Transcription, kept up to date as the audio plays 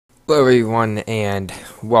Hello everyone and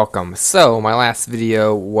welcome. So my last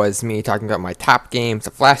video was me talking about my top games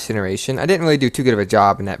of last generation. I didn't really do too good of a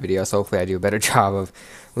job in that video, so hopefully I do a better job of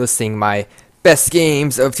listing my best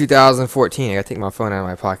games of 2014. I gotta take my phone out of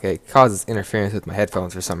my pocket. It causes interference with my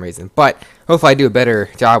headphones for some reason, but hopefully I do a better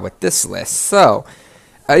job with this list. So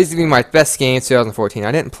these would be my best games 2014.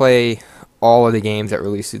 I didn't play all of the games that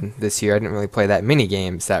released this year. I didn't really play that many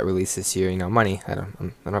games that released this year. You know, money. I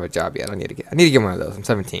don't have a job yet. I need to get one of those. I'm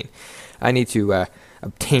 17. I need to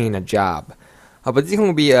obtain a job. But these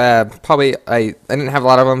will be probably I didn't have a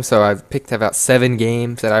lot of them, so I've picked about 7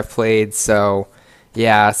 games that I've played. So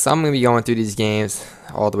yeah, so I'm gonna be going through these games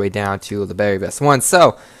all the way down to the very best ones.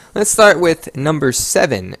 So let's start with number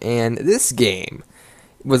 7, and this game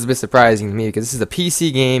was a bit surprising to me because this is a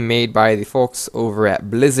PC game made by the folks over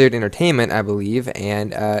at Blizzard Entertainment, I believe,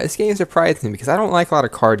 and this game surprised me because I don't like a lot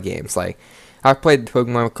of card games. Like, I've played the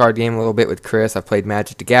Pokemon card game a little bit with Chris. I've played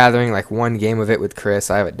Magic the Gathering, like one game of it with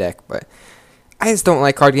Chris. I have a deck, but I just don't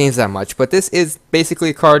like card games that much. But this is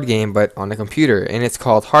basically a card game, but on a computer, and it's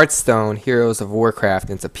called Hearthstone Heroes of Warcraft,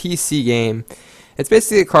 and it's a PC game. It's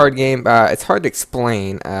basically a card game. It's hard to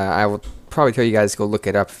explain. I will probably tell you guys to go look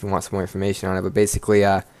it up if you want some more information on it, but basically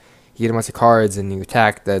you get a bunch of cards and you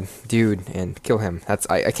attack the dude and kill him.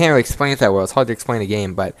 I can't really explain it that well. It's hard to explain a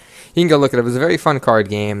game, but you can go look it up. It's a very fun card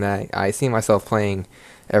game that I see myself playing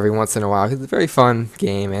every once in a while because it's a very fun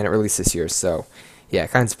game and it released this year, so yeah,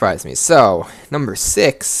 it kind of surprised me. So number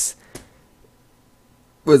 6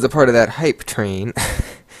 was a part of that hype train.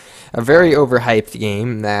 A very overhyped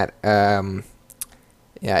game that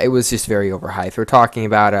yeah, it was just very overhyped. We're talking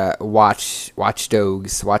about Watch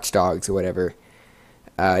Dogs or whatever.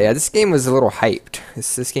 Yeah, this game was a little hyped.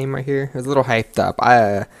 This game right here was a little hyped up.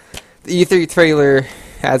 The E3 trailer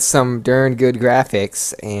had some darn good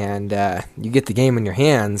graphics, and you get the game in your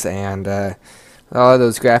hands, and all of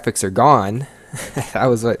those graphics are gone. That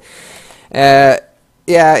was what. Yeah,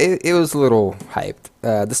 it was a little hyped.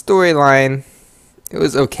 The storyline, it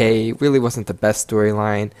was okay. It really wasn't the best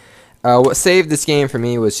storyline. What saved this game for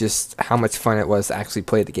me was just how much fun it was to actually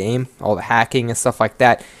play the game, all the hacking and stuff like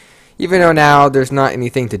that. Even though now there's not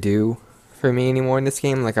anything to do for me anymore in this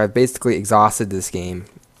game, like I've basically exhausted this game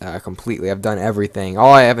completely. I've done everything.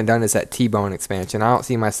 All I haven't done is that T-Bone expansion. I don't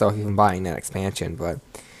see myself even buying that expansion, but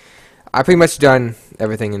I've pretty much done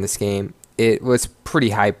everything in this game. It was pretty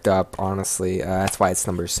hyped up, honestly. That's why it's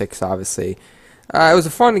number 6, obviously. It was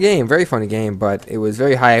a fun game, very fun game, but it was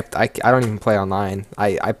very hyped. I don't even play online.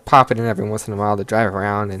 I pop it in every once in a while to drive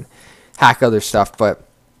around and hack other stuff, but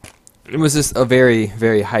it was just a very,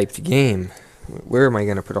 very hyped game. Where am I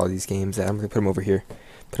going to put all these games at? I'm going to put them over here.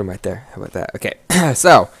 Put them right there. How about that? Okay,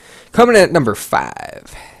 so, coming in at number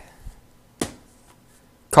 5.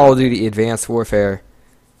 Call of Duty Advanced Warfare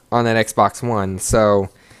on that Xbox One. So,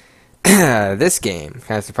 this game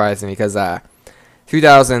kind of surprised me because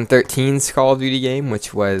 2013's Call of Duty game,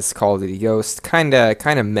 which was Call of Duty Ghost, kind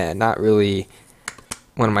of meh. Not really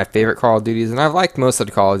one of my favorite Call of Duties, and I've liked most of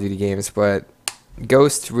the Call of Duty games, but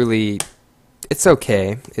Ghost really, it's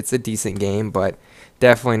okay. It's a decent game, but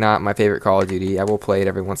definitely not my favorite Call of Duty. I will play it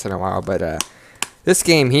every once in a while, but this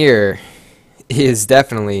game here is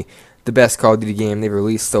definitely the best Call of Duty game they've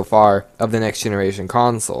released so far of the next generation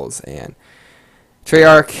consoles. And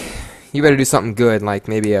Treyarch, you better do something good, like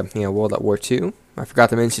maybe a World at War II. I forgot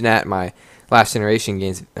to mention that in my last generation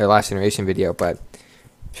video, but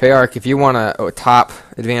Treyarch, if you want a top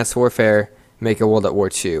Advanced Warfare, make a World at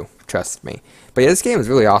War II. Trust me. But yeah, this game is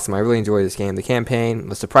really awesome. I really enjoyed this game. The campaign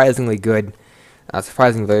was surprisingly good.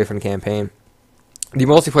 Surprisingly very fun campaign. The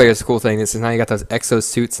multiplayer is a cool thing. This is now you got those exo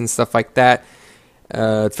suits and stuff like that.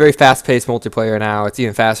 It's very fast-paced multiplayer now. It's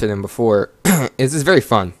even faster than before. It's just very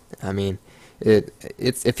fun. I mean,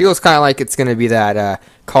 it feels kind of like it's going to be that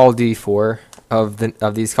Call of Duty 4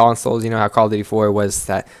 of these consoles. You know how Call of Duty 4 was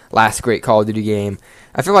that last great Call of Duty game.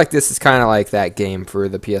 I feel like this is kind of like that game for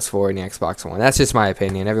the PS4 and the Xbox One. That's just my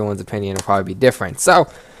opinion. Everyone's opinion will probably be different. So,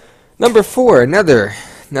 number 4, another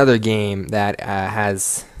game that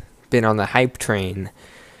has been on the hype train.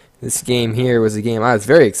 This game here was a game I was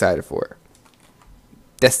very excited for.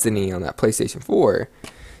 Destiny on that PlayStation 4.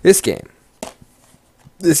 This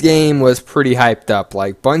game was pretty hyped up.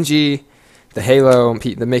 Like Bungie,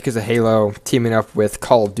 the makers of Halo, teaming up with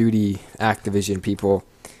Call of Duty Activision people.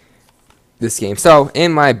 This game. So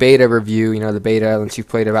in my beta review, the beta, once you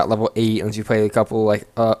played about level 8, once you played a couple like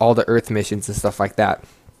all the Earth missions and stuff like that.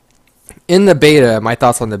 In the beta, my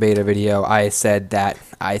thoughts on the beta video, I said that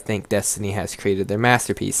I think Destiny has created their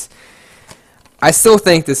masterpiece. I still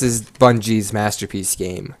think this is Bungie's masterpiece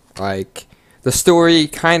game. Like, The story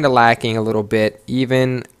kind of lacking a little bit.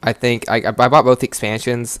 Even I think I bought both the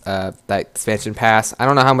expansions, that expansion pass. I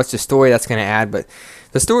don't know how much the story that's going to add, but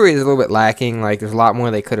the story is a little bit lacking. Like there's a lot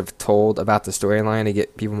more they could have told about the storyline to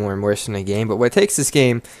get people more immersed in the game. But what takes this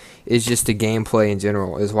game is just the gameplay in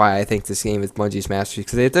general. Is why I think this game is Bungie's masterpiece,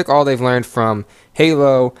 because they took all they've learned from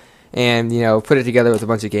Halo and put it together with a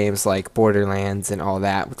bunch of games like Borderlands and all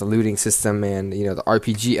that, with the looting system and the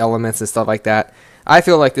RPG elements and stuff like that. I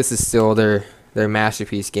feel like this is still their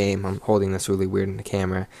masterpiece game. I'm holding this really weird in the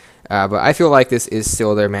camera, but I feel like this is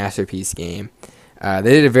still their masterpiece game. They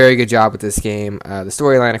did a very good job with this game. The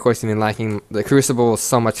storyline, of course, has been lacking. The Crucible is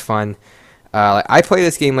so much fun. I play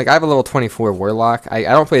this game like I have a level 24 Warlock. I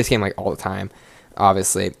don't play this game like all the time.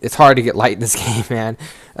 Obviously, it's hard to get light in this game, man,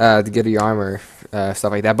 to get your armor,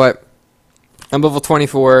 stuff like that. But I'm level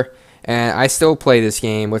 24. And I still play this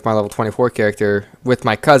game with my level 24 character with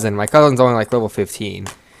my cousin. My cousin's only like level 15.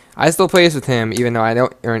 I still play this with him, even though I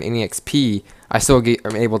don't earn any XP. I still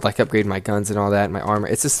am able to like upgrade my guns and all that, and my armor.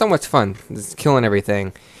 It's just so much fun. It's killing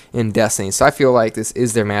everything in Destiny. So I feel like this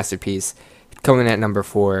is their masterpiece. Coming at number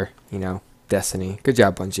 4, Destiny. Good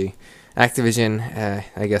job, Bungie. Activision,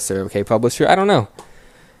 I guess they're okay publisher. I don't know.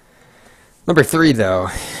 Number 3, though.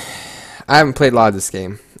 I haven't played a lot of this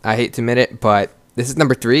game. I hate to admit it, but this is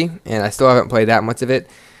number 3, and I still haven't played that much of it,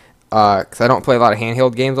 because I don't play a lot of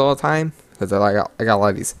handheld games all the time, because I got a lot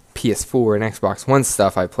of these PS4 and Xbox One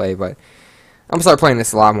stuff I play, but I'm going to start playing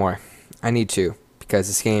this a lot more. I need to, because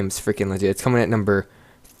this game's freaking legit. It's coming at number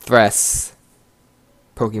 3,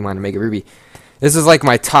 Pokemon Omega Ruby. This is like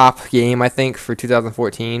my top game, I think, for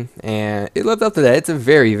 2014, and it lived up to that. It's a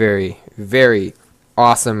very, very, very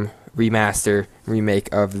awesome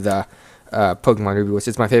remake of the Pokemon Ruby, which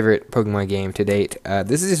is my favorite Pokemon game to date.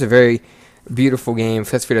 This is just a very beautiful game,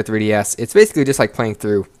 especially for the 3DS. It's basically just like playing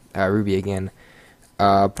through Ruby again,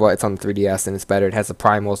 but it's on the 3DS and it's better. It has the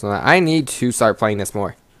primals and all that. I need to start playing this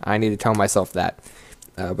more. I need to tell myself that.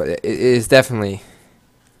 But it is definitely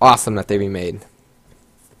awesome that they remade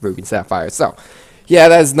Ruby and Sapphire. So, yeah,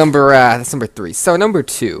 that's number 3. So number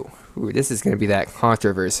 2. Ooh, this is going to be that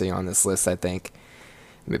controversy on this list, I think.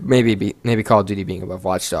 Maybe Call of Duty being above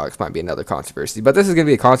Watch Dogs might be another controversy, but this is going to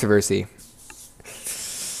be a controversy.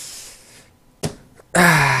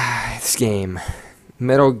 This game,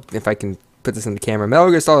 if I can put this in the camera,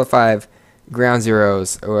 Metal Gear Solid 5 Ground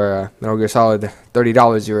Zeroes, or Metal Gear Solid $30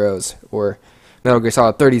 Zeroes, or Metal Gear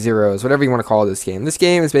Solid 30 Zeroes, whatever you want to call this game. This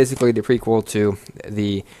game is basically the prequel to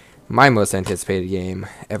my most anticipated game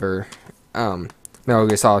ever. Metal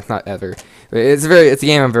Gear Solid, not ever. It's a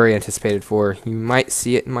game I'm very anticipated for. You might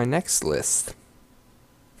see it in my next list.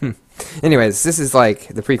 Anyways, this is like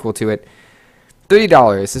the prequel to it.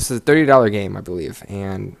 $30. This is a $30 game, I believe,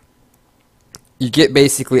 and you get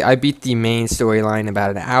basically. I beat the main storyline in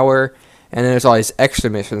about an hour, and then there's all these extra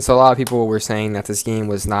missions. So a lot of people were saying that this game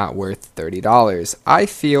was not worth $30. I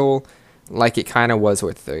feel like it kind of was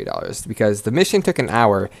worth $30 because the mission took an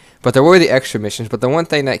hour, but there were the extra missions. But the one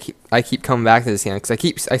thing that I keep coming back to this game,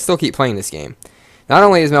 because I still keep playing this game. Not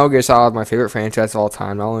only is Metal Gear Solid my favorite franchise of all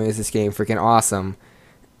time, not only is this game freaking awesome,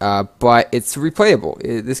 but it's replayable.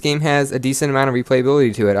 This game has a decent amount of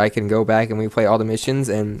replayability to it. I can go back and replay all the missions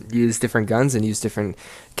and use different guns and use different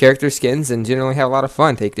character skins and generally have a lot of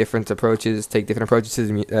fun. Take different approaches to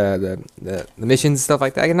the missions and stuff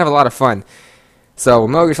like that. I can have a lot of fun. So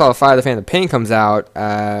when Metal Gear Solid 5: The Phantom Pain comes out,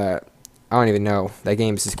 I don't even know. That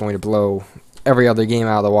game is just going to blow every other game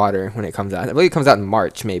out of the water when it comes out. I believe it comes out in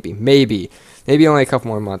March, maybe only a couple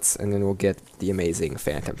more months, and then we'll get the amazing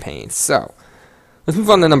Phantom Pain. So let's move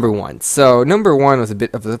on to number 1. So number 1 was a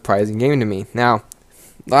bit of a surprising game to me. Now,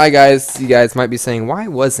 you guys might be saying, why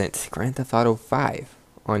wasn't Grand Theft Auto 5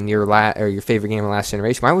 on your favorite game of last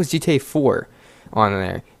generation? Why was GTA 4 on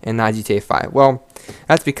there and not GTA 5? Well,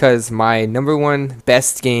 that's because my number 1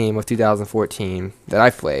 best game of 2014 that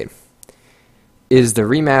I've played is the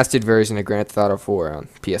remastered version of Grand Theft Auto 4 on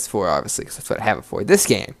PS4, obviously, because that's what I have it for. This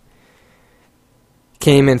game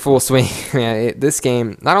came in full swing. Man, this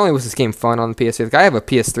game, not only was this game fun on the PS3, like I have a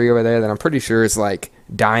PS3 over there that I'm pretty sure is like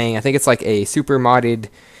dying. I think it's like a super modded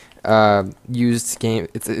used game.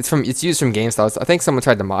 It's used from GameStop. I think someone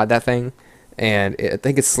tried to mod that thing, and I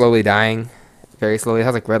think it's slowly dying. Very slowly. It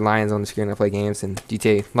has like red lines on the screen to play games, and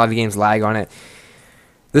GTA, a lot of games lag on it.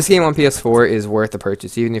 This game on PS4 is worth the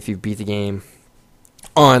purchase, even if you beat the game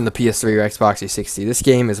on the PS3 or Xbox 360. This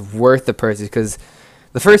game is worth the purchase because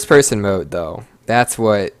the first person mode, though, that's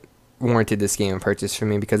what warranted this game purchase for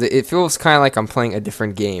me, because it feels kind of like I'm playing a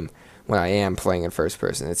different game when I am playing in first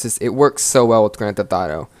person. It works so well with Grand Theft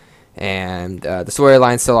Auto, and the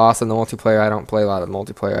storyline's still awesome. The multiplayer, I don't play a lot of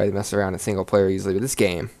multiplayer. I mess around in single player usually, but this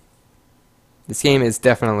game, this game is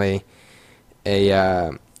definitely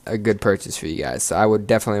a good purchase for you guys. So I would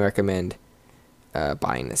definitely recommend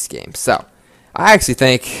buying this game. So I actually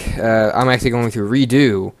think I'm actually going to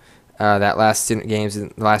redo that last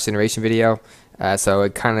generation video. So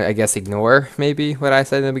it kind of, I guess, ignore maybe what I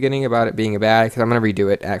said in the beginning about it being bad, because I'm going to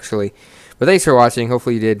redo it actually. But thanks for watching.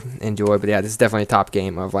 Hopefully you did enjoy. But yeah, this is definitely a top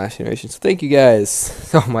game of last generation. So thank you guys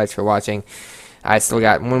so much for watching. I still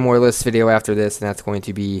got one more list video after this, and that's going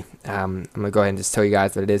to be, I'm going to go ahead and just tell you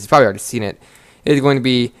guys what it is. You've probably already seen it. It is going to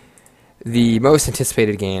be the most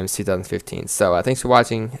anticipated games 2015. So thanks for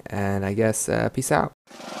watching, and I guess peace out.